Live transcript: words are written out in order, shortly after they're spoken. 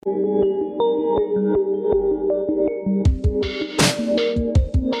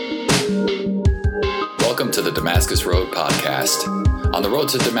Damascus Road podcast. On the road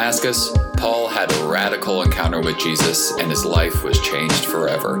to Damascus, Paul had a radical encounter with Jesus and his life was changed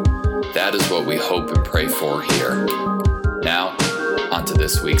forever. That is what we hope and pray for here. Now, on to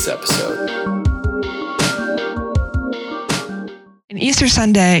this week's episode. And Easter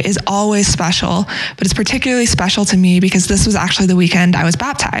Sunday is always special, but it's particularly special to me because this was actually the weekend I was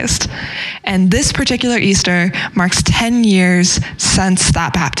baptized. And this particular Easter marks 10 years since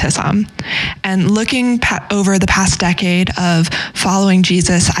that baptism. And looking over the past decade of following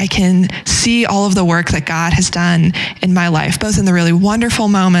Jesus, I can see all of the work that God has done in my life, both in the really wonderful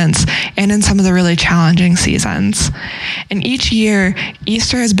moments and in some of the really challenging seasons. And each year,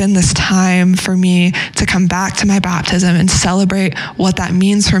 Easter has been this time for me to come back to my baptism and celebrate what that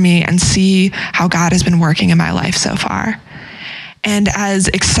means for me and see how God has been working in my life so far. And as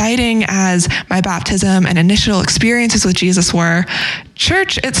exciting as my baptism and initial experiences with Jesus were,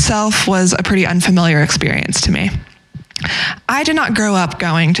 church itself was a pretty unfamiliar experience to me. I did not grow up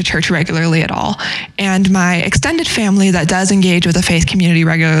going to church regularly at all, and my extended family that does engage with the faith community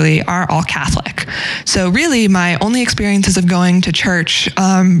regularly are all Catholic. So really, my only experiences of going to church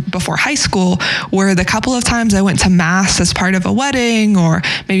before high school were the couple of times I went to Mass as part of a wedding, or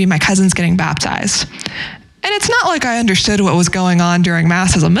maybe my cousin's getting baptized. And it's not like I understood what was going on during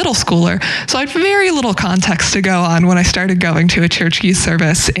Mass as a middle schooler, so I had very little context to go on when I started going to a church youth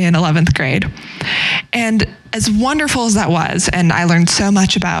service in 11th grade. And as wonderful as that was, and I learned so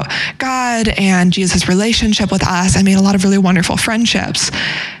much about God and Jesus' relationship with us, I made a lot of really wonderful friendships.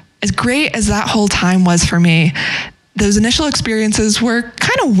 As great as that whole time was for me, those initial experiences were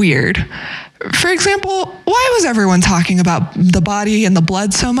kind of weird. For example, why was everyone talking about the body and the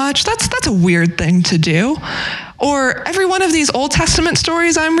blood so much? That's a weird thing to do. Or every one of these Old Testament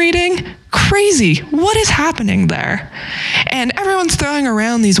stories I'm reading, crazy. What is happening there? And everyone's throwing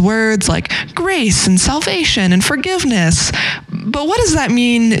around these words like grace and salvation and forgiveness. But what does that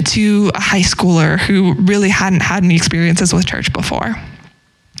mean to a high schooler who really hadn't had any experiences with church before?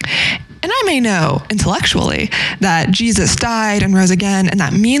 And I may know intellectually that Jesus died and rose again, and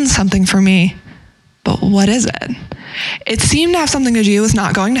that means something for me. But what is it? It seemed to have something to do with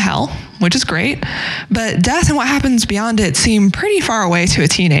not going to hell, which is great, but death and what happens beyond it seem pretty far away to a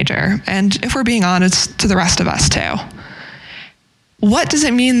teenager, and if we're being honest, to the rest of us too. What does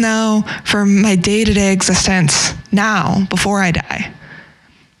it mean, though, for my day-to-day existence now, before I die?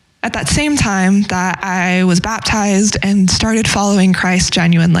 At that same time that I was baptized and started following Christ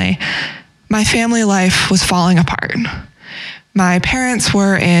genuinely, my family life was falling apart. My parents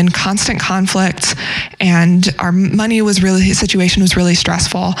were in constant conflict, and our situation was really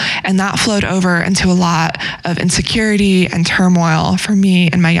stressful, and that flowed over into a lot of insecurity and turmoil for me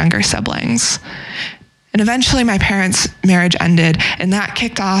and my younger siblings. And eventually my parents' marriage ended, and that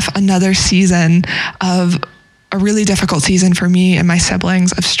kicked off another season of a really difficult season for me and my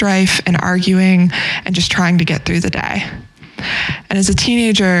siblings of strife and arguing and just trying to get through the day. And as a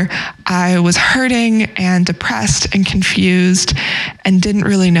teenager, I was hurting and depressed and confused and didn't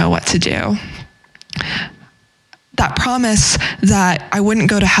really know what to do. That promise that I wouldn't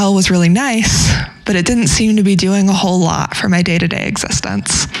go to hell was really nice, but it didn't seem to be doing a whole lot for my day-to-day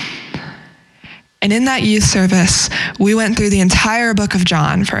existence. And in that youth service, we went through the entire book of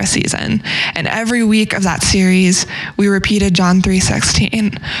John for a season. And every week of that series, we repeated John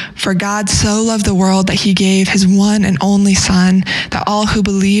 3:16. For God so loved the world that he gave his one and only Son, that all who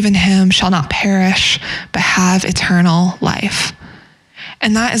believe in him shall not perish, but have eternal life.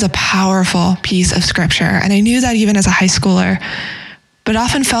 And that is a powerful piece of scripture. And I knew that even as a high schooler, but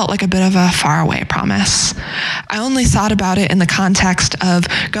often felt like a bit of a faraway promise. I only thought about it in the context of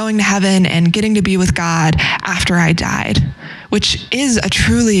going to heaven and getting to be with God after I died, which is a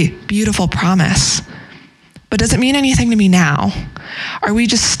truly beautiful promise. But does it mean anything to me now? Are we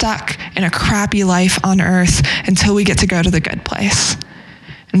just stuck in a crappy life on earth until we get to go to the good place?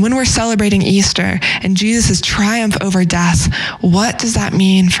 And when we're celebrating Easter and Jesus' triumph over death, what does that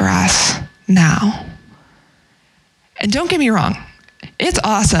mean for us now? And don't get me wrong, it's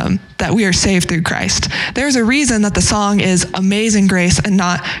awesome that we are saved through Christ. There's a reason that the song is Amazing Grace and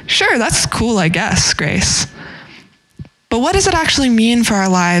not, sure, that's cool, I guess, Grace. But what does it actually mean for our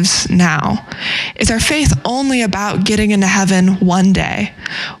lives now? Is our faith only about getting into heaven one day?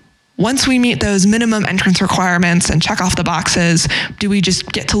 Once we meet those minimum entrance requirements and check off the boxes, do we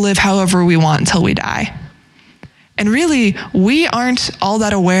just get to live however we want until we die? And really, we aren't all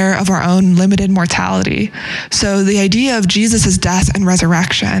that aware of our own limited mortality. So the idea of Jesus' death and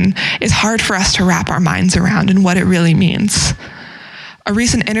resurrection is hard for us to wrap our minds around and what it really means. A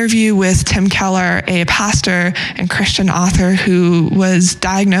recent interview with Tim Keller, a pastor and Christian author who was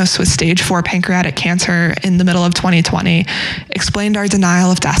diagnosed with stage 4 pancreatic cancer in the middle of 2020, explained our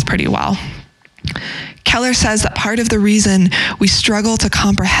denial of death pretty well. Keller says that part of the reason we struggle to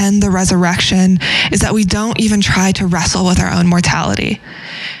comprehend the resurrection is that we don't even try to wrestle with our own mortality.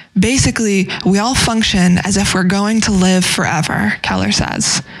 Basically, we all function as if we're going to live forever, Keller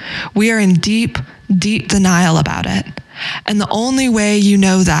says. We are in deep, deep denial about it. And the only way you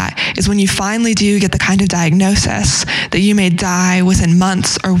know that is when you finally do get the kind of diagnosis that you may die within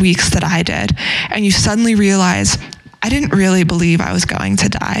months or weeks that I did, and you suddenly realize, I didn't really believe I was going to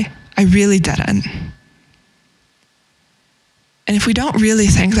die. I really didn't. And if we don't really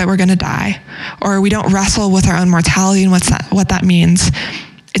think that we're going to die, or we don't wrestle with our own mortality and what that means,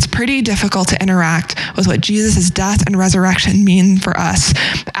 it's pretty difficult to interact with what Jesus' death and resurrection mean for us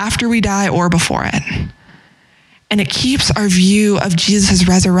after we die or before it. And it keeps our view of Jesus'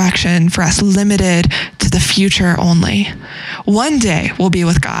 resurrection for us limited to the future only. One day we'll be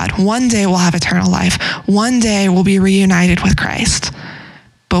with God. One day we'll have eternal life. One day we'll be reunited with Christ.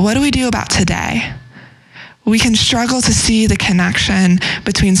 But what do we do about today? We can struggle to see the connection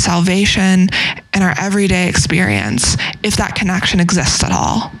between salvation and our everyday experience, if that connection exists at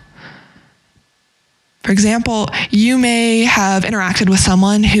all. For example, you may have interacted with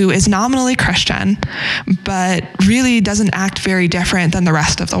someone who is nominally Christian, but really doesn't act very different than the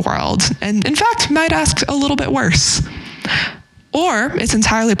rest of the world, and in fact might act a little bit worse. Or it's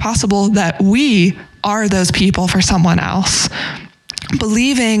entirely possible that we are those people for someone else,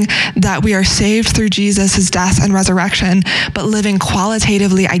 believing that we are saved through Jesus' death and resurrection, but living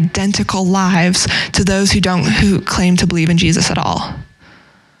qualitatively identical lives to those who claim to believe in Jesus at all.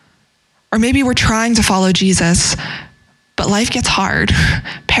 Or maybe we're trying to follow Jesus, but life gets hard.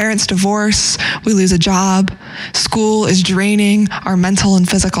 Parents divorce, we lose a job, school is draining our mental and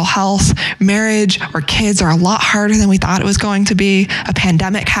physical health, marriage or kids are a lot harder than we thought it was going to be, a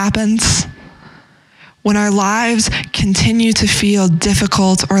pandemic happens. When our lives continue to feel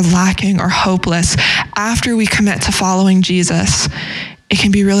difficult or lacking or hopeless after we commit to following Jesus, it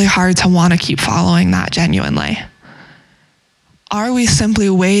can be really hard to want to keep following that genuinely. Are we simply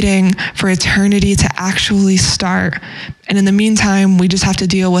waiting for eternity to actually start? And in the meantime, we just have to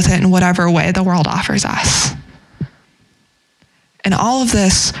deal with it in whatever way the world offers us. And all of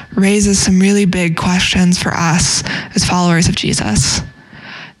this raises some really big questions for us as followers of Jesus.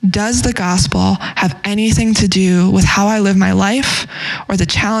 Does the gospel have anything to do with how I live my life, or the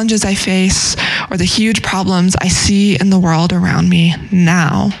challenges I face, or the huge problems I see in the world around me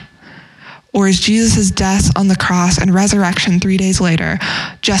now? Or is Jesus' death on the cross and resurrection 3 days later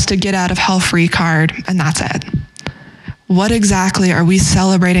just a get out of hell free card, and that's it? What exactly are we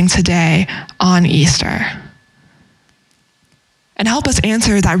celebrating today on Easter? And help us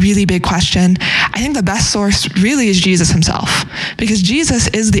answer that really big question, I think the best source really is Jesus himself, because Jesus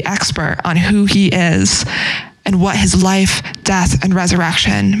is the expert on who he is and what his life, death, and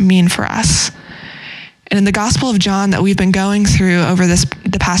resurrection mean for us. And in the Gospel of John that we've been going through over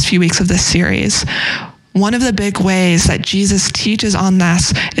the past few weeks of this series, one of the big ways that Jesus teaches on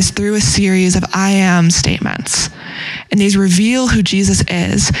this is through a series of I am statements. And these reveal who Jesus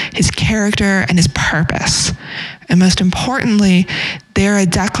is, his character, and his purpose. And most importantly, they're a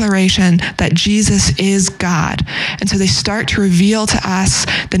declaration that Jesus is God. And so they start to reveal to us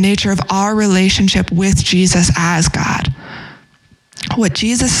the nature of our relationship with Jesus as God. What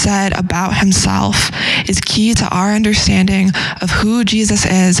Jesus said about himself is key to our understanding of who Jesus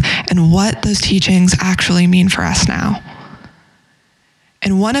is and what those teachings actually mean for us now.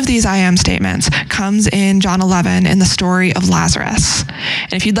 And one of these I am statements comes in John 11 in the story of Lazarus.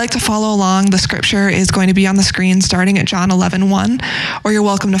 And if you'd like to follow along, the scripture is going to be on the screen starting at John 11:1, or you're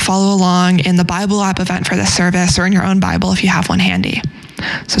welcome to follow along in the Bible app event for this service or in your own Bible if you have one handy.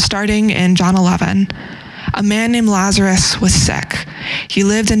 So starting in John 11, a man named Lazarus was sick. He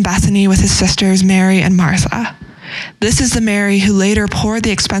lived in Bethany with his sisters Mary and Martha. This is the Mary who later poured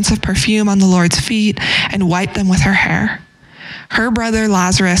the expensive perfume on the Lord's feet and wiped them with her hair. Her brother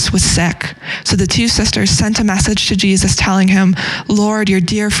Lazarus was sick, so the two sisters sent a message to Jesus telling him, "Lord, your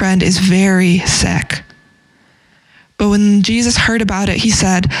dear friend is very sick." But when Jesus heard about it, he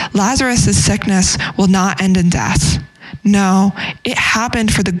said, "Lazarus' sickness will not end in death. No, it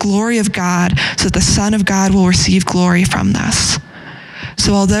happened for the glory of God, so that the Son of God will receive glory from this."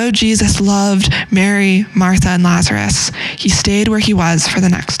 So although Jesus loved Mary, Martha, and Lazarus, he stayed where he was for the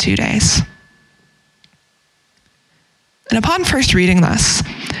next 2 days. And upon first reading this,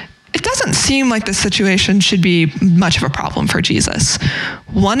 It doesn't seem like this situation should be much of a problem for Jesus.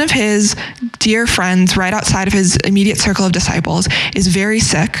 One of his dear friends right outside of his immediate circle of disciples is very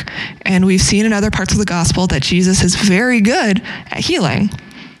sick, and we've seen in other parts of the gospel that Jesus is very good at healing.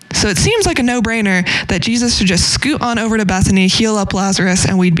 So it seems like a no-brainer that Jesus should just scoot on over to Bethany, heal up Lazarus,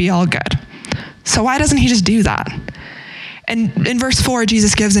 and we'd be all good. So why doesn't he just do that? And in verse 4,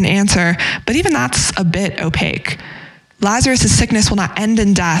 Jesus gives an answer, but even that's a bit opaque. Lazarus' sickness will not end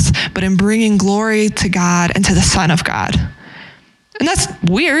in death, but in bringing glory to God and to the Son of God. And that's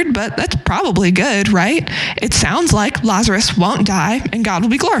weird, but that's probably good, right? It sounds like Lazarus won't die and God will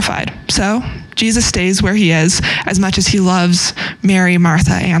be glorified. So Jesus stays where he is as much as he loves Mary,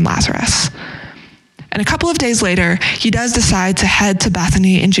 Martha, and Lazarus. And a couple of days later, he does decide to head to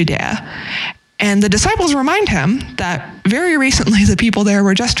Bethany in Judea. And the disciples remind him that very recently the people there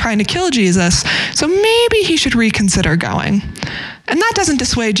were just trying to kill Jesus, so maybe he should reconsider going. And that doesn't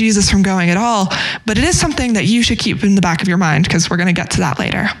dissuade Jesus from going at all, but it is something that you should keep in the back of your mind because we're going to get to that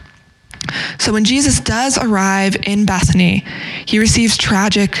later. So when Jesus does arrive in Bethany, he receives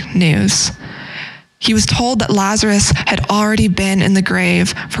tragic news. He was told that Lazarus had already been in the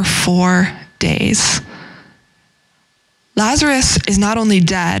grave for 4 days. Lazarus is not only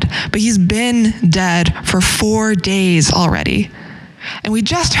dead, but he's been dead for 4 days already. And we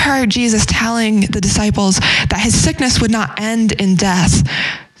just heard Jesus telling the disciples that his sickness would not end in death.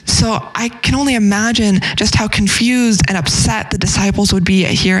 So I can only imagine just how confused and upset the disciples would be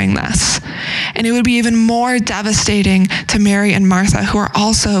at hearing this. And it would be even more devastating to Mary and Martha, who are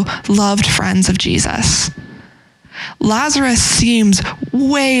also loved friends of Jesus. Lazarus seems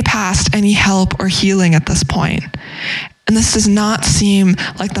way past any help or healing at this point. And this does not seem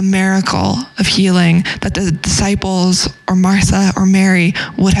like the miracle of healing that the disciples or Martha or Mary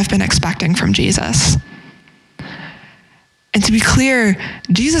would have been expecting from Jesus. And to be clear,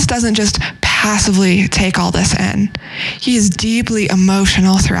 Jesus doesn't just passively take all this in. He is deeply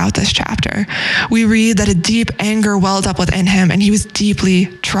emotional throughout this chapter. We read that a deep anger welled up within him and he was deeply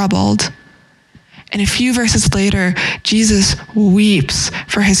troubled. And a few verses later, Jesus weeps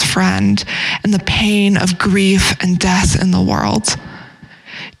for his friend and the pain of grief and death in the world.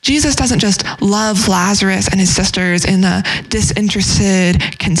 Jesus doesn't just love Lazarus and his sisters in a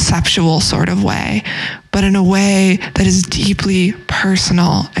disinterested, conceptual sort of way, but in a way that is deeply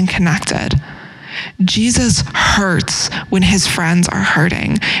personal and connected. Jesus hurts when his friends are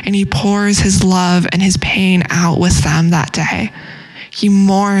hurting, and he pours his love and his pain out with them that day. He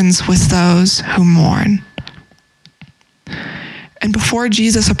mourns with those who mourn. And before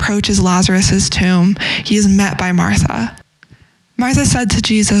Jesus approaches Lazarus' tomb, he is met by Martha. Martha said to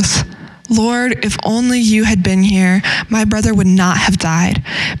Jesus, "Lord, if only you had been here, my brother would not have died.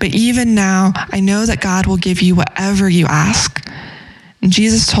 But even now, I know that God will give you whatever you ask." And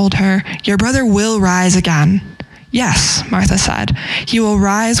Jesus told her, "Your brother will rise again." "Yes," Martha said, "he will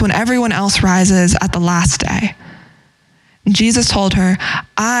rise when everyone else rises at the last day." Jesus told her,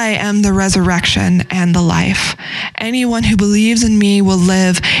 "I am the resurrection and the life. Anyone who believes in me will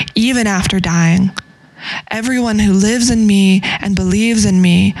live even after dying. Everyone who lives in me and believes in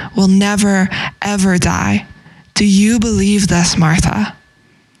me will never, ever die. Do you believe this, Martha?"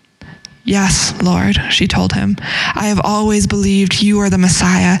 "Yes, Lord," she told him. "I have always believed you are the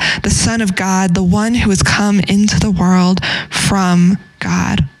Messiah, the Son of God, the one who has come into the world from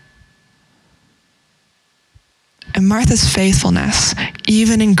God." And Martha's faithfulness,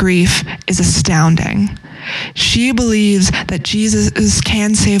 even in grief, is astounding. She believes that Jesus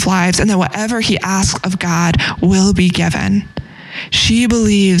can save lives and that whatever he asks of God will be given. She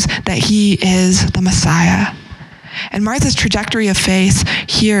believes that he is the Messiah. And Martha's trajectory of faith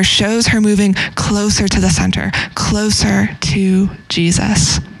here shows her moving closer to the center, closer to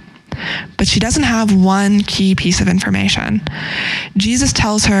Jesus. But she doesn't have one key piece of information. Jesus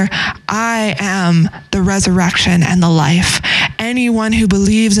tells her, "I am the resurrection and the life. Anyone who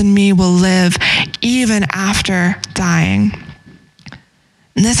believes in me will live even after dying."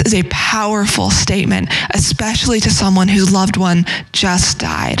 And this is a powerful statement, especially to someone whose loved one just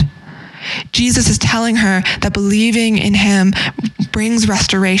died. Jesus is telling her that believing in him brings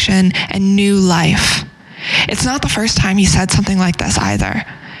restoration and new life. It's not the first time he said something like this either.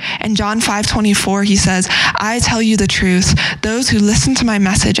 In John 5:24, he says, "I tell you the truth, those who listen to my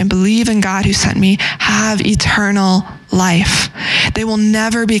message and believe in God who sent me have eternal life. They will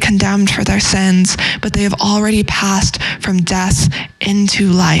never be condemned for their sins, but they have already passed from death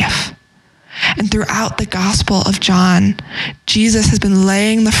into life." And throughout the Gospel of John, Jesus has been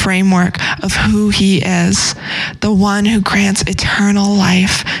laying the framework of who he is, the one who grants eternal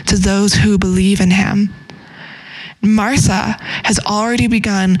life to those who believe in him. Martha has already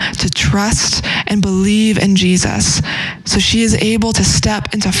begun to trust and believe in Jesus, so she is able to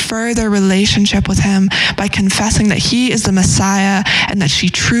step into further relationship with him by confessing that he is the Messiah and that she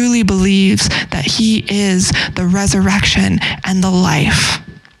truly believes that he is the resurrection and the life.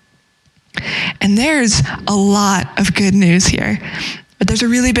 And there's a lot of good news here, but there's a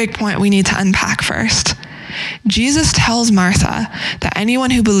really big point we need to unpack first. Jesus tells Martha that anyone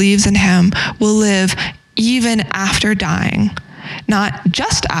who believes in him will live even after dying. Not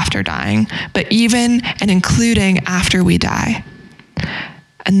just after dying, but even and including after we die.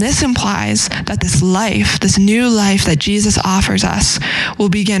 And this implies that this life, this new life that Jesus offers us, will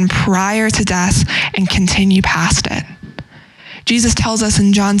begin prior to death and continue past it. Jesus tells us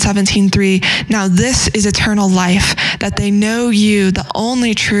in John 17:3, "Now this is eternal life, that they know you, the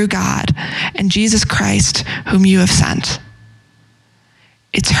only true God, and Jesus Christ, whom you have sent."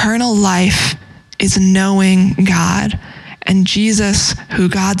 Eternal life is knowing God and Jesus, who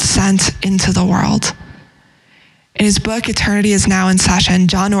God sent into the world. In his book, Eternity is Now in Session,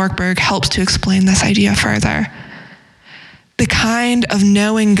 John Ortberg helps to explain this idea further. The kind of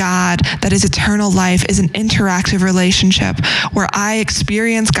knowing God that is eternal life is an interactive relationship where I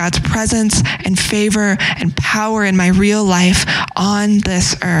experience God's presence and favor and power in my real life on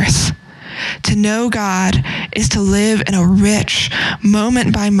this earth. To know God is to live in a rich,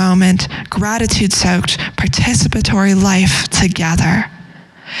 moment-by-moment, gratitude-soaked, participatory life together.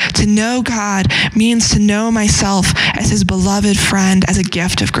 To know God means to know myself as his beloved friend, as a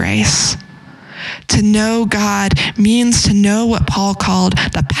gift of grace. To know God means to know what Paul called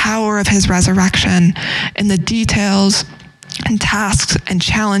the power of his resurrection in the details and tasks and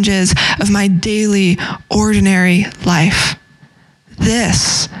challenges of my daily, ordinary life.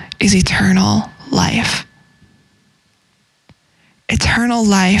 This is eternal life. Eternal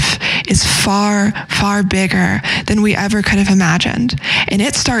life is far, far bigger than we ever could have imagined. And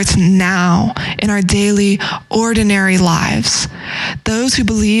it starts now in our daily, ordinary lives. Those who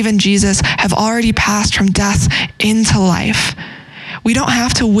believe in Jesus have already passed from death into life. We don't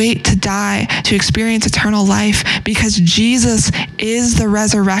have to wait to die to experience eternal life because Jesus is the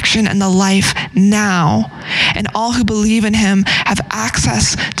resurrection and the life now. And all who believe in him have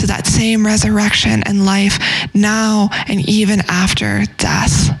access to that same resurrection and life now and even after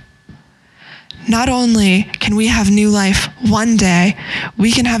death. Not only can we have new life one day,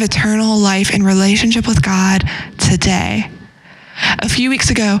 we can have eternal life in relationship with God today. A few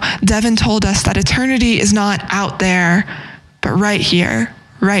weeks ago, Devin told us that eternity is not out there, but right here,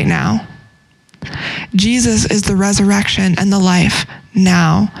 right now. Jesus is the resurrection and the life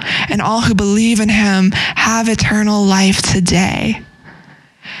now, and all who believe in him have eternal life today.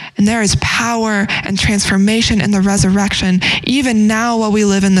 And there is power and transformation in the resurrection, even now while we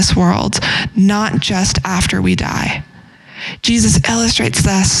live in this world, not just after we die. Jesus illustrates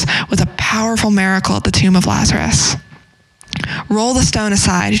this with a powerful miracle at the tomb of Lazarus. "Roll the stone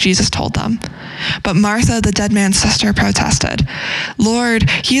aside," Jesus told them. But Martha, the dead man's sister, protested. "Lord,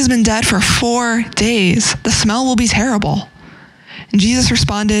 he has been dead for 4 days. The smell will be terrible." And Jesus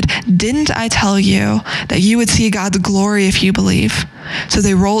responded, "Didn't I tell you that you would see God's glory if you believe?" So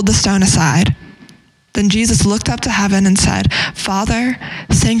they rolled the stone aside. Then Jesus looked up to heaven and said, "Father,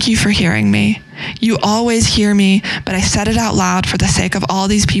 thank you for hearing me. You always hear me, but I said it out loud for the sake of all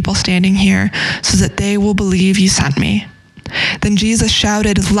these people standing here, so that they will believe you sent me." Then Jesus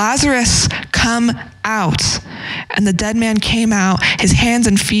shouted, "Lazarus, come out." And the dead man came out, his hands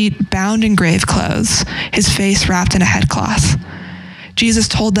and feet bound in grave clothes, his face wrapped in a headcloth. Jesus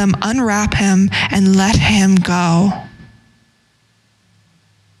told them, "Unwrap him and let him go."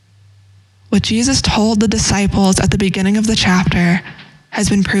 What Jesus told the disciples at the beginning of the chapter has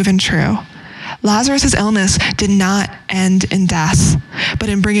been proven true. Lazarus' illness did not end in death, but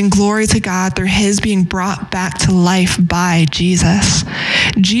in bringing glory to God through his being brought back to life by Jesus.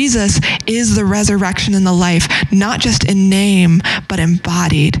 Jesus is the resurrection and the life, not just in name, but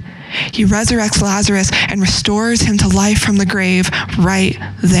embodied. He resurrects Lazarus and restores him to life from the grave right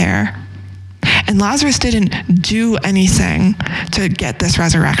there. And Lazarus didn't do anything to get this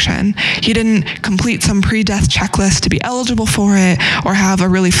resurrection. He didn't complete some pre-death checklist to be eligible for it, or have a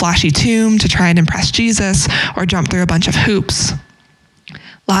really flashy tomb to try and impress Jesus, or jump through a bunch of hoops.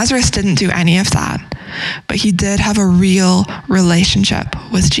 Lazarus didn't do any of that, but he did have a real relationship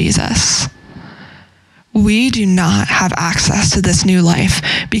with Jesus. We do not have access to this new life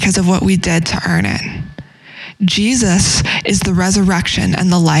because of what we did to earn it. Jesus is the resurrection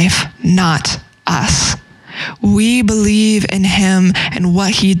and the life, not us. We believe in him and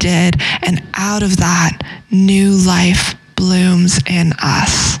what he did, and out of that, new life blooms in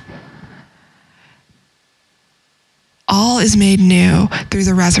us. all is made new through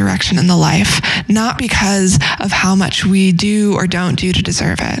the resurrection and the life, not because of how much we do or don't do to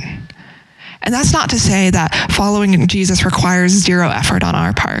deserve it. And that's not to say that following Jesus requires zero effort on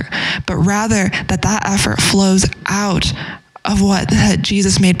our part, but rather that effort flows out of what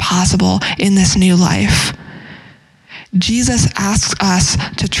Jesus made possible in this new life. Jesus asks us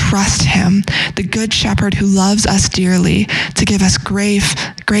to trust him, the good shepherd who loves us dearly, to give us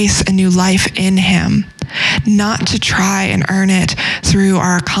grace and new life in him, not to try and earn it through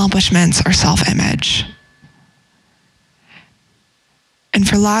our accomplishments or self-image. And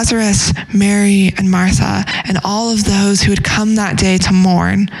for Lazarus, Mary, and Martha, and all of those who had come that day to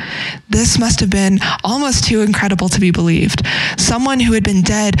mourn, this must have been almost too incredible to be believed. Someone who had been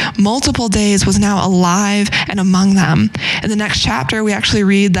dead multiple days was now alive and among them. In the next chapter, we actually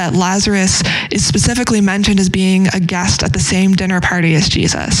read that Lazarus is specifically mentioned as being a guest at the same dinner party as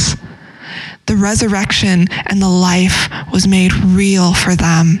Jesus. The resurrection and the life was made real for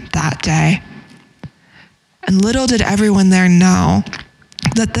them that day. And little did everyone there know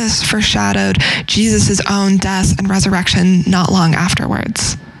that this foreshadowed Jesus' own death and resurrection not long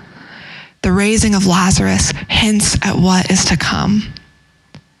afterwards. The raising of Lazarus hints at what is to come.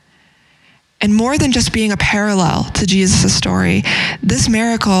 And more than just being a parallel to Jesus' story, this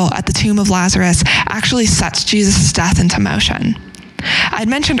miracle at the tomb of Lazarus actually sets Jesus' death into motion. I'd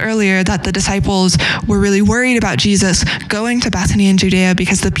mentioned earlier that the disciples were really worried about Jesus going to Bethany in Judea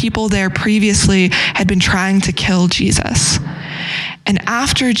because the people there previously had been trying to kill Jesus. And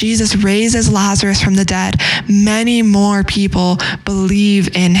after Jesus raises Lazarus from the dead, many more people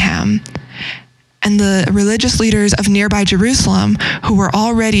believe in him. And the religious leaders of nearby Jerusalem, who were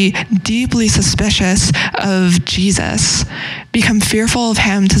already deeply suspicious of Jesus, become fearful of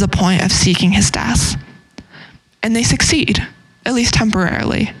him to the point of seeking his death. And they succeed, at least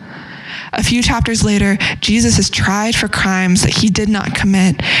temporarily. A few chapters later, Jesus is tried for crimes that he did not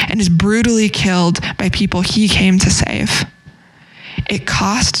commit and is brutally killed by people he came to save. It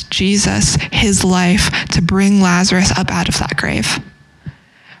cost Jesus his life to bring Lazarus up out of that grave.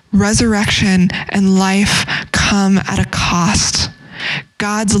 Resurrection and life come at a cost.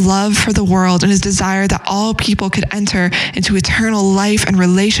 God's love for the world and his desire that all people could enter into eternal life and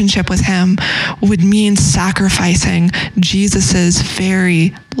relationship with him would mean sacrificing Jesus'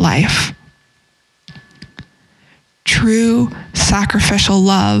 very life. True sacrificial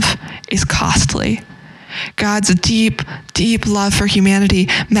love is costly. God's deep, deep love for humanity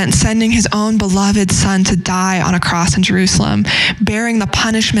meant sending his own beloved son to die on a cross in Jerusalem, bearing the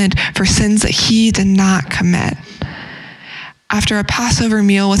punishment for sins that he did not commit. After a Passover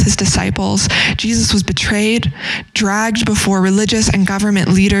meal with his disciples, Jesus was betrayed, dragged before religious and government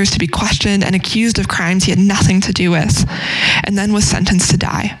leaders to be questioned and accused of crimes he had nothing to do with, and then was sentenced to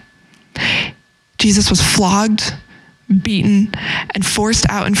die. Jesus was flogged, beaten, and forced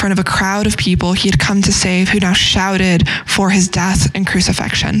out in front of a crowd of people he had come to save who now shouted for his death and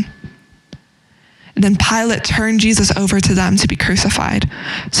crucifixion. And then Pilate turned Jesus over to them to be crucified.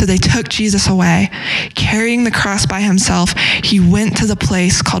 So they took Jesus away. Carrying the cross by himself, he went to the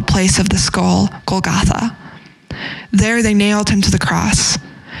place called Place of the Skull, Golgotha. There they nailed him to the cross.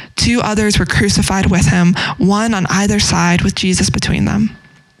 2 others were crucified with him, one on either side with Jesus between them.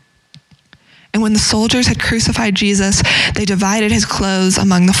 And when the soldiers had crucified Jesus, they divided his clothes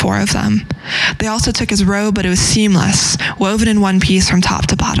among the 4 of them. They also took his robe, but it was seamless, woven in one piece from top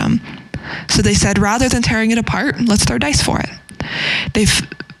to bottom. So they said, rather than tearing it apart, let's throw dice for it.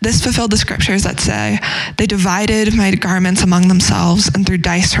 This fulfilled the scriptures that say, they divided my garments among themselves and threw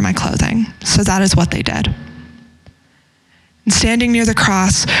dice for my clothing. So that is what they did. And standing near the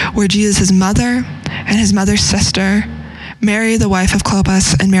cross were Jesus' mother and his mother's sister, Mary, the wife of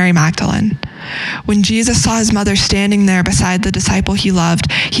Clopas, and Mary Magdalene. When Jesus saw his mother standing there beside the disciple he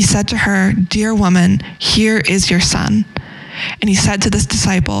loved, he said to her, "Dear woman, here is your son." And he said to this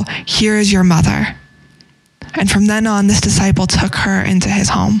disciple, "Here is your mother." And from then on, this disciple took her into his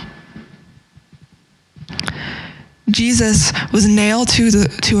home. Jesus was nailed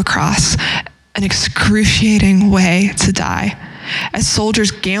to a cross, an excruciating way to die, as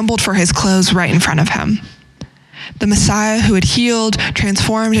soldiers gambled for his clothes right in front of him. The Messiah who had healed,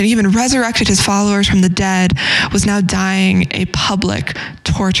 transformed, and even resurrected his followers from the dead was now dying a public,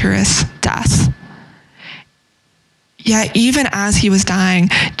 torturous death. Yet even as he was dying,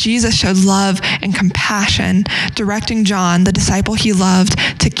 Jesus showed love and compassion, directing John, the disciple he loved,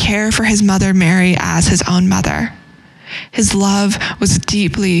 to care for his mother Mary as his own mother. His love was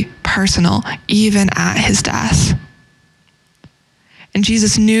deeply personal, even at his death. And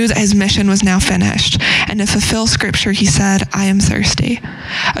Jesus knew that his mission was now finished. And to fulfill scripture, he said, "I am thirsty."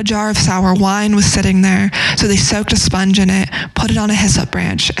 A jar of sour wine was sitting there, so they soaked a sponge in it, put it on a hyssop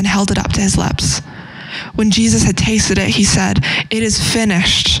branch, and held it up to his lips. When Jesus had tasted it, he said, "It is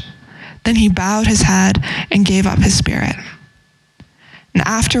finished." Then he bowed his head and gave up his spirit. And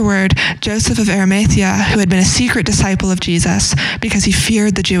afterward, Joseph of Arimathea, who had been a secret disciple of Jesus because he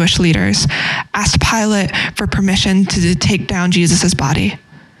feared the Jewish leaders, asked Pilate for permission to take down Jesus' body.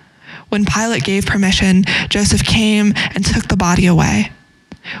 When Pilate gave permission, Joseph came and took the body away.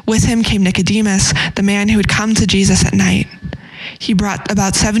 With him came Nicodemus, the man who had come to Jesus at night. He brought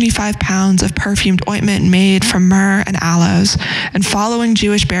about 75 pounds of perfumed ointment made from myrrh and aloes, and following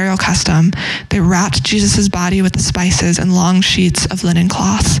Jewish burial custom, they wrapped Jesus' body with the spices in long sheets of linen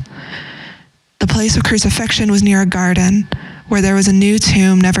cloth. The place of crucifixion was near a garden, where there was a new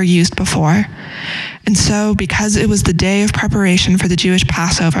tomb never used before. And so, because it was the day of preparation for the Jewish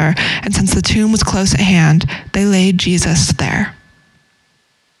Passover, and since the tomb was close at hand, they laid Jesus there.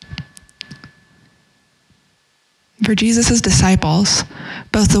 For Jesus' disciples,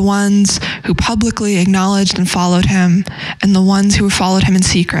 both the ones who publicly acknowledged and followed him and the ones who followed him in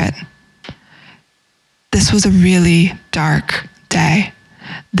secret, this was a really dark day.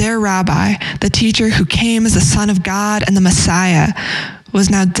 Their rabbi, the teacher who came as the Son of God and the Messiah, was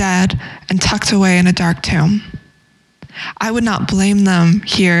now dead and tucked away in a dark tomb. I would not blame them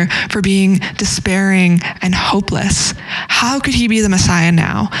here for being despairing and hopeless. How could he be the Messiah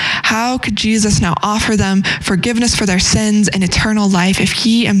now? How could Jesus now offer them forgiveness for their sins and eternal life if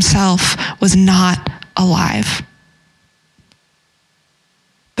he himself was not alive?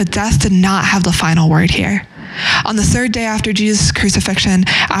 But death did not have the final word here. On the third day after Jesus' crucifixion,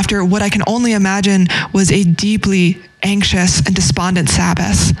 after what I can only imagine was a deeply anxious and despondent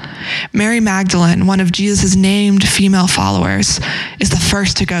Sabbath, Mary Magdalene, one of Jesus' named female followers, is the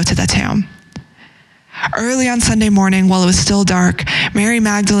first to go to the tomb. Early on Sunday morning, while it was still dark, Mary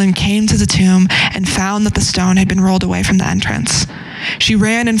Magdalene came to the tomb and found that the stone had been rolled away from the entrance. She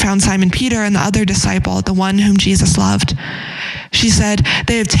ran and found Simon Peter and the other disciple, the one whom Jesus loved. She said,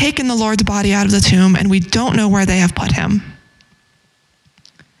 "They have taken the Lord's body out of the tomb, and we don't know where they have put him."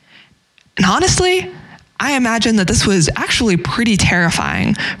 And honestly, I imagine that this was actually pretty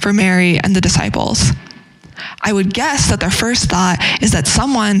terrifying for Mary and the disciples. I would guess that their first thought is that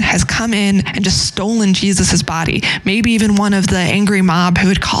someone has come in and just stolen Jesus' body, maybe even one of the angry mob who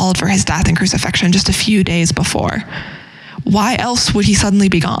had called for his death and crucifixion just a few days before. Why else would he suddenly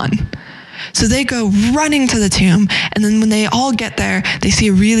be gone? So they go running to the tomb, and then when they all get there, they see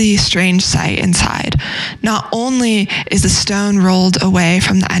a really strange sight inside. Not only is the stone rolled away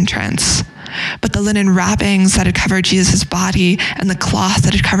from the entrance, but the linen wrappings that had covered Jesus' body and the cloth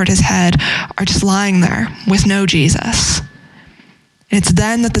that had covered his head are just lying there with no Jesus. And it's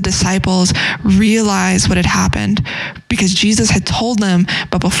then that the disciples realize what had happened, because Jesus had told them,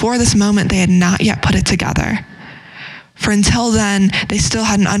 but before this moment, they had not yet put it together. For until then, they still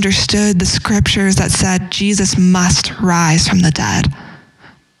hadn't understood the scriptures that said Jesus must rise from the dead.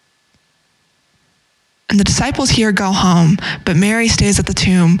 And the disciples here go home, but Mary stays at the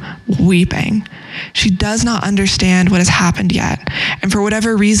tomb weeping. She does not understand what has happened yet. And for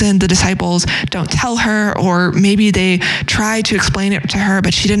whatever reason, the disciples don't tell her, or maybe they tried to explain it to her,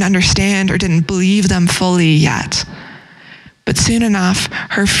 but she didn't understand or didn't believe them fully yet. But soon enough,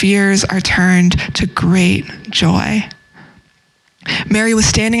 her fears are turned to great joy. Mary was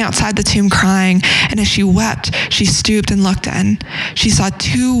standing outside the tomb crying, and as she wept, she stooped and looked in. She saw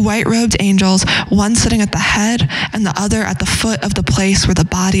 2 white-robed angels, one sitting at the head and the other at the foot of the place where the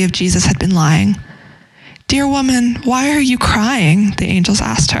body of Jesus had been lying. "Dear woman, why are you crying?" the angels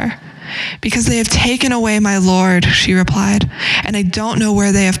asked her. "Because they have taken away my Lord," she replied, "and I don't know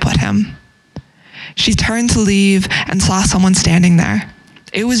where they have put him." She turned to leave and saw someone standing there.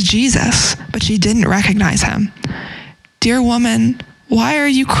 It was Jesus, but she didn't recognize him. "Dear woman, why are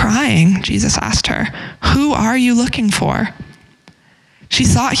you crying?" Jesus asked her. "Who are you looking for?" She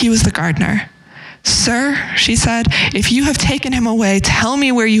thought he was the gardener. "Sir," she said, "if you have taken him away, tell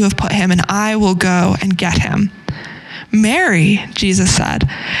me where you have put him, and I will go and get him." "Mary," Jesus said.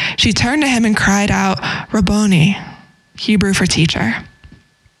 She turned to him and cried out, "Rabboni," Hebrew for teacher.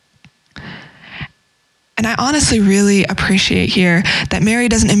 And I honestly really appreciate here that Mary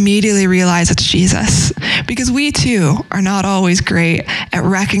doesn't immediately realize it's Jesus, because we too are not always great at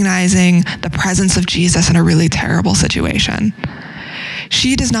recognizing the presence of Jesus in a really terrible situation.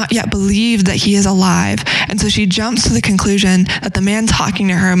 She does not yet believe that he is alive, and so she jumps to the conclusion that the man talking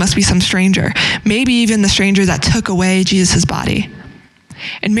to her must be some stranger, maybe even the stranger that took away Jesus' body.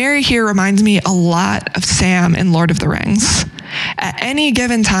 And Mary here reminds me a lot of Sam in Lord of the Rings. At any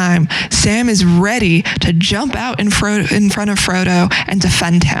given time, Sam is ready to jump out in front of Frodo and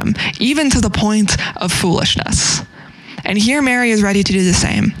defend him, even to the point of foolishness. And here Mary is ready to do the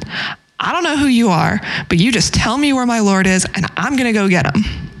same. I don't know who you are, but you just tell me where my Lord is, and I'm going to go get him.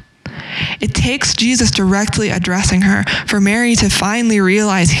 It takes Jesus directly addressing her for Mary to finally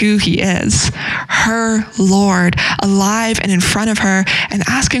realize who he is, her Lord, alive and in front of her, and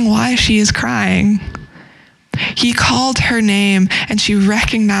asking why she is crying. He called her name, and she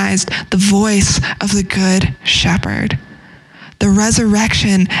recognized the voice of the Good Shepherd. The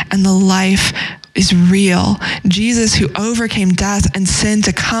resurrection and the life is real. Jesus, who overcame death and sin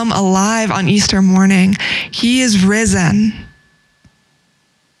to come alive on Easter morning, he is risen.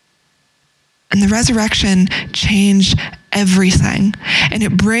 And the resurrection changed everything, and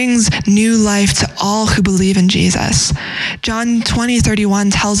it brings new life to all who believe in Jesus. John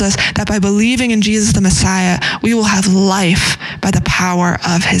 20:31 tells us that by believing in Jesus the Messiah, we will have life by the power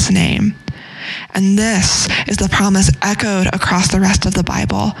of his name. And this is the promise echoed across the rest of the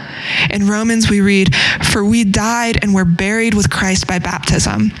Bible. In Romans we read, "For we died and were buried with Christ by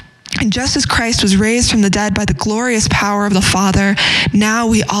baptism. And just as Christ was raised from the dead by the glorious power of the Father, now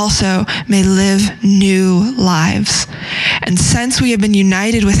we also may live new lives. And since we have been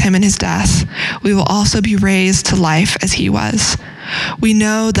united with him in his death, we will also be raised to life as he was. We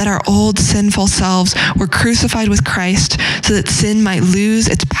know that our old sinful selves were crucified with Christ so that sin might lose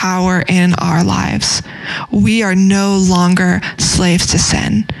its power in our lives. We are no longer slaves to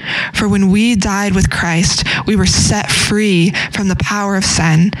sin. For when we died with Christ, we were set free from the power of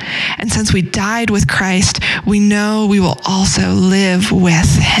sin. And since we died with Christ, we know we will also live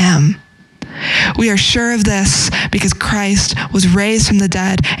with him. We are sure of this because Christ was raised from the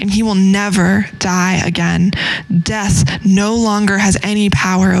dead and he will never die again. Death no longer has any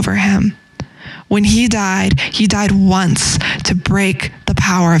power over him. When he died once to break the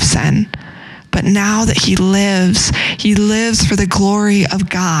power of sin. But now that he lives for the glory of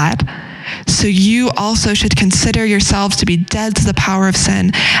God. So you also should consider yourselves to be dead to the power of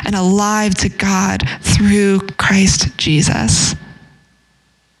sin and alive to God through Christ Jesus.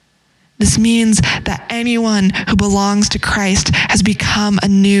 This means that anyone who belongs to Christ has become a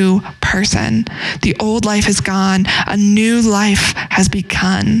new person. The old life is gone. A new life has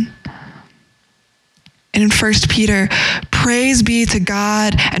begun. And in 1 Peter, praise be to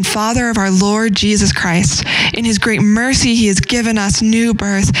God and Father of our Lord Jesus Christ. In his great mercy, he has given us new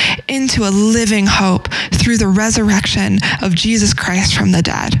birth into a living hope through the resurrection of Jesus Christ from the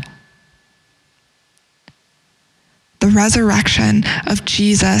dead. The resurrection of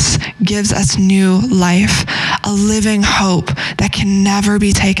Jesus gives us new life, a living hope that can never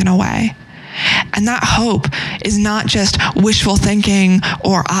be taken away. And that hope is not just wishful thinking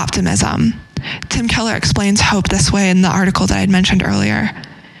or optimism. Tim Keller explains hope this way in the article that I had mentioned earlier.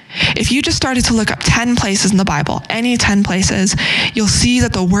 If you just started to look up 10 places in the Bible, any 10 places, you'll see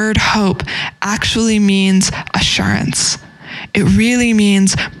that the word hope actually means assurance. It really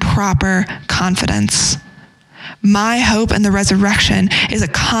means proper confidence. My hope in the resurrection is a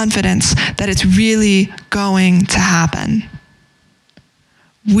confidence that it's really going to happen.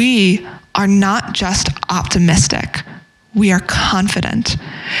 We are not just optimistic. We are confident.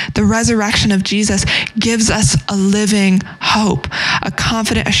 The resurrection of Jesus gives us a living hope, a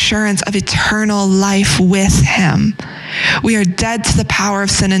confident assurance of eternal life with him. We are dead to the power of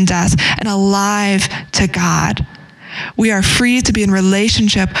sin and death and alive to God. We are free to be in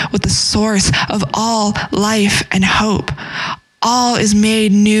relationship with the source of all life and hope. All is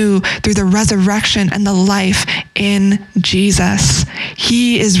made new through the resurrection and the life in Jesus.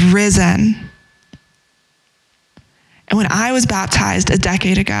 He is risen. And when I was baptized a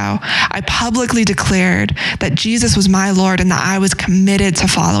decade ago, I publicly declared that Jesus was my Lord and that I was committed to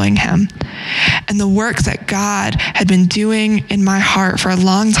following him. And the work that God had been doing in my heart for a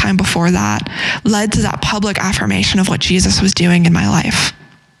long time before that led to that public affirmation of what Jesus was doing in my life.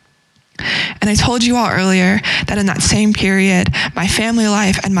 And I told you all earlier that in that same period, my family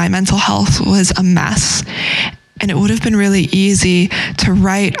life and my mental health was a mess. And it would have been really easy to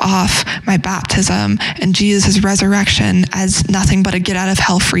write off my baptism and Jesus' resurrection as nothing but a get out of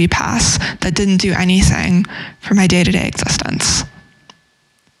hell free pass that didn't do anything for my day-to-day existence.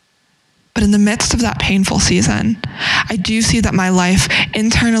 But in the midst of that painful season, I do see that my life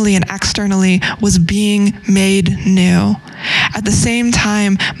internally and externally was being made new. At the same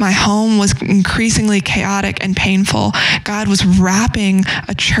time, my home was increasingly chaotic and painful. God was wrapping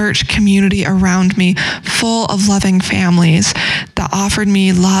a church community around me full of loving families that offered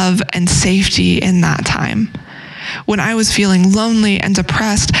me love and safety in that time. When I was feeling lonely and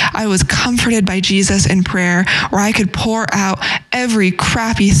depressed, I was comforted by Jesus in prayer, where I could pour out every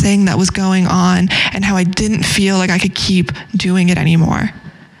crappy thing that was going on and how I didn't feel like I could keep doing it anymore.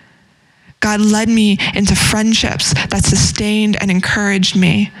 God led me into friendships that sustained and encouraged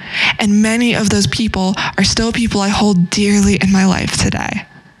me, and many of those people are still people I hold dearly in my life today.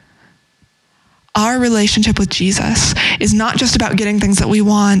 Our relationship with Jesus is not just about getting things that we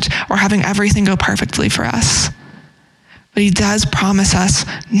want or having everything go perfectly for us, but he does promise us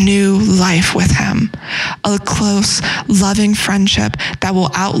new life with him, a close, loving friendship that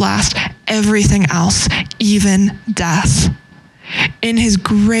will outlast everything else, even death. In his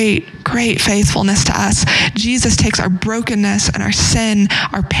great, great faithfulness to us, Jesus takes our brokenness and our sin,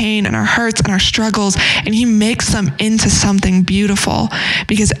 our pain and our hurts and our struggles, and he makes them into something beautiful,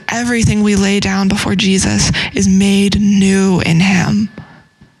 because everything we lay down before Jesus is made new in him.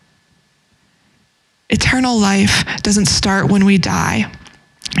 Eternal life doesn't start when we die.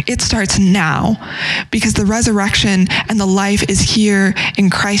 It starts now, because the resurrection and the life is here in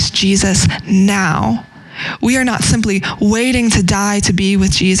Christ Jesus now. We are not simply waiting to die to be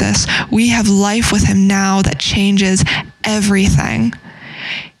with Jesus. We have life with him now that changes everything.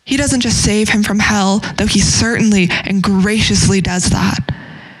 He doesn't just save him from hell, though he certainly and graciously does that.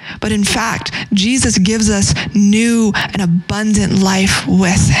 But in fact, Jesus gives us new and abundant life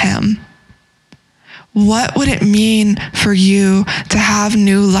with him. What would it mean for you to have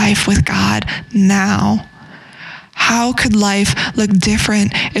new life with God now? How could life look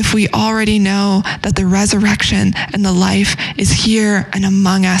different if we already know that the resurrection and the life is here and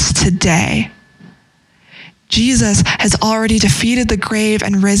among us today? Jesus has already defeated the grave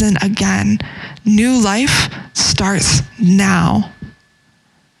and risen again. New life starts now.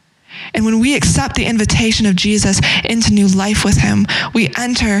 And when we accept the invitation of Jesus into new life with him, we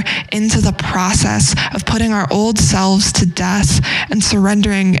enter into the process of putting our old selves to death and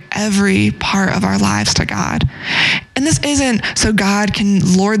surrendering every part of our lives to God. And this isn't so God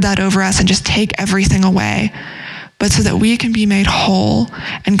can lord that over us and just take everything away, but so that we can be made whole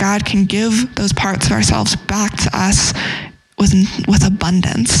and God can give those parts of ourselves back to us with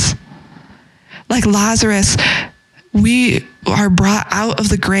abundance. Like Lazarus, we are brought out of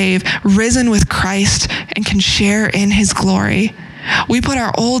the grave, risen with Christ, and can share in his glory. We put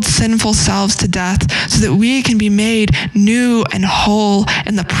our old sinful selves to death so that we can be made new and whole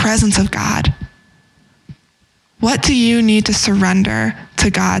in the presence of God. What do you need to surrender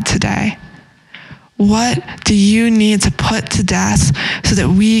to God today? What do you need to put to death so that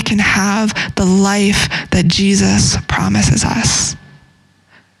we can have the life that Jesus promises us?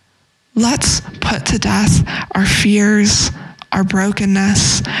 Let's put to death our fears, our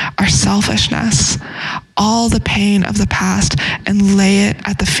brokenness, our selfishness, all the pain of the past, and lay it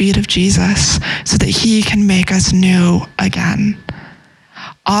at the feet of Jesus so that he can make us new again.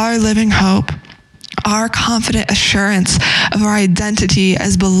 Our living hope, our confident assurance of our identity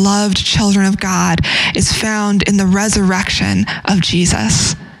as beloved children of God is found in the resurrection of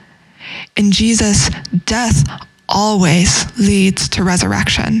Jesus. In Jesus, death always leads to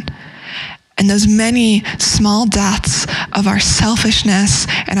resurrection. And those many small deaths of our selfishness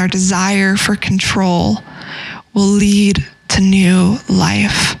and our desire for control will lead to new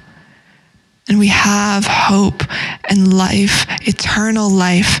life. And we have hope and life, eternal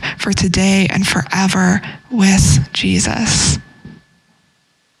life for today and forever with Jesus.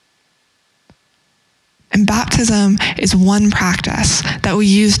 And baptism is one practice that we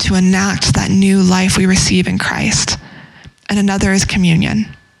use to enact that new life we receive in Christ. And another is communion.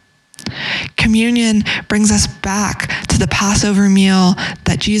 Communion brings us back to the Passover meal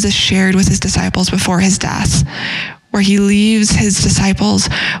that Jesus shared with his disciples before his death, where he leaves his disciples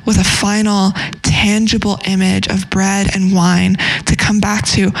with a final, tangible image of bread and wine to come back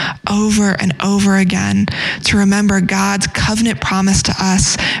to over and over again, to remember God's covenant promise to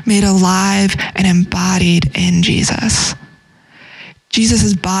us made alive and embodied in Jesus.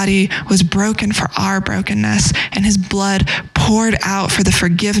 Jesus' body was broken for our brokenness, and his blood poured out for the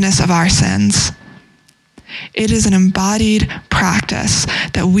forgiveness of our sins. It is an embodied practice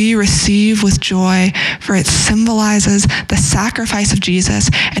that we receive with joy, for it symbolizes the sacrifice of Jesus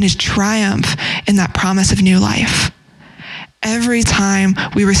and his triumph in that promise of new life. Every time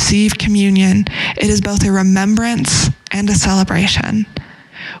we receive communion, it is both a remembrance and a celebration.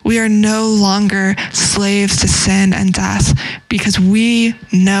 We are no longer slaves to sin and death because we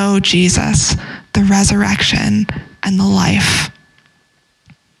know Jesus, the resurrection, and the life.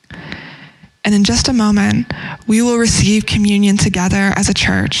 And in just a moment, we will receive communion together as a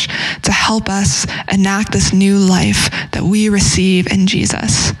church to help us enact this new life that we receive in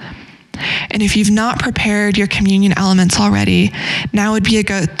Jesus. And if you've not prepared your communion elements already, now would be a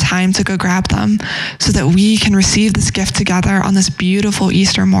good time to go grab them so that we can receive this gift together on this beautiful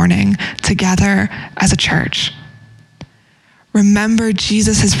Easter morning together as a church. Remember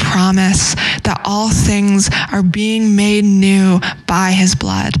Jesus' promise that all things are being made new by his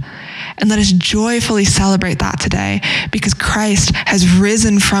blood. And let us joyfully celebrate that today because Christ has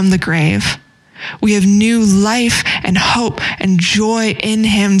risen from the grave. We have new life and hope and joy in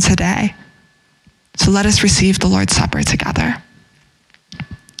him today. So let us receive the Lord's Supper together.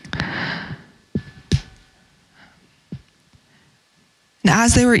 And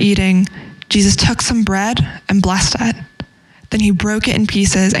as they were eating, Jesus took some bread and blessed it. Then he broke it in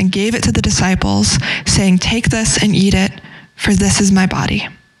pieces and gave it to the disciples, saying, "Take this and eat it, for this is my body."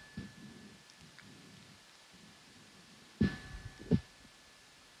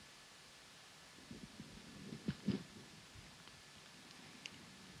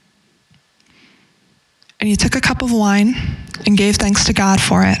 And he took a cup of wine and gave thanks to God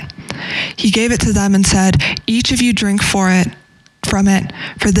for it. He gave it to them and said, "Each of you drink from it,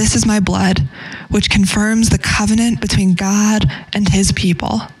 for this is my blood, which confirms the covenant between God and his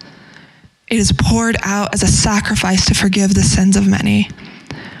people. It is poured out as a sacrifice to forgive the sins of many.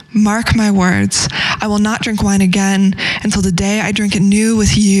 Mark my words, I will not drink wine again until the day I drink it new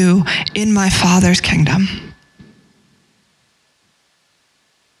with you in my Father's kingdom."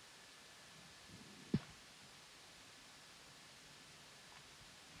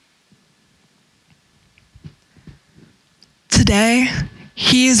 Today,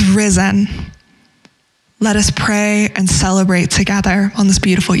 he is risen. Let us pray and celebrate together on this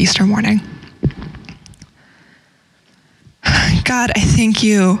beautiful Easter morning. God, I thank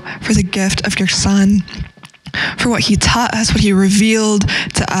you for the gift of your Son, for what he taught us, what he revealed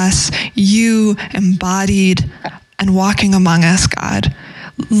to us, you embodied and walking among us, God,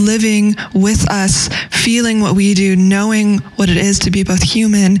 living with us, feeling what we do, knowing what it is to be both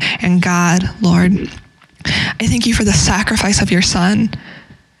human and God, Lord. I thank you for the sacrifice of your Son.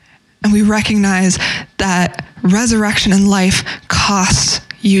 And we recognize that resurrection and life costs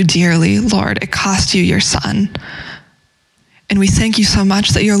you dearly, Lord. It cost you your Son. And we thank you so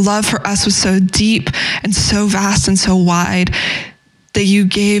much that your love for us was so deep and so vast and so wide that you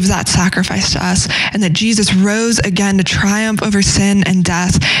gave that sacrifice to us, and that Jesus rose again to triumph over sin and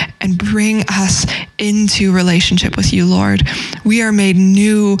death and bring us into relationship with you, Lord. We are made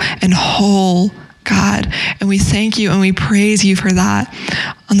new and whole, God, and we thank you and we praise you for that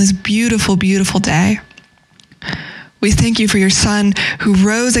on this beautiful, beautiful day. We thank you for your Son who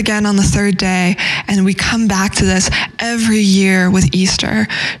rose again on the third day, and we come back to this every year with Easter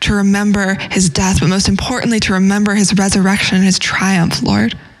to remember his death, but most importantly, to remember his resurrection and his triumph,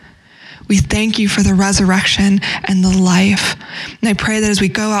 Lord. We thank you for the resurrection and the life. And I pray that as we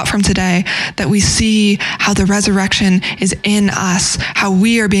go out from today, that we see how the resurrection is in us, how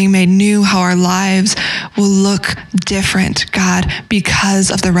we are being made new, how our lives will look different, God,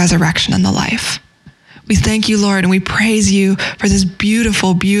 because of the resurrection and the life. We thank you, Lord, and we praise you for this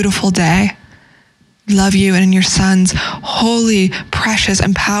beautiful, beautiful day. We love you, and in your Son's holy, precious,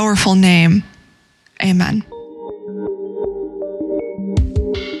 and powerful name, amen.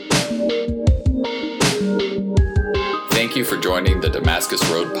 Thank you for joining the Damascus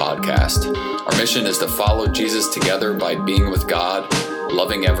Road podcast. Our mission is to follow Jesus together by being with God,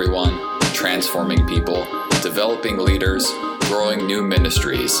 loving everyone, transforming people, developing leaders, growing new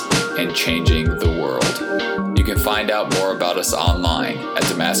ministries, and changing the world. You can find out more about us online at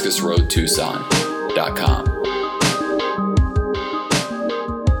DamascusRoadTucson.com.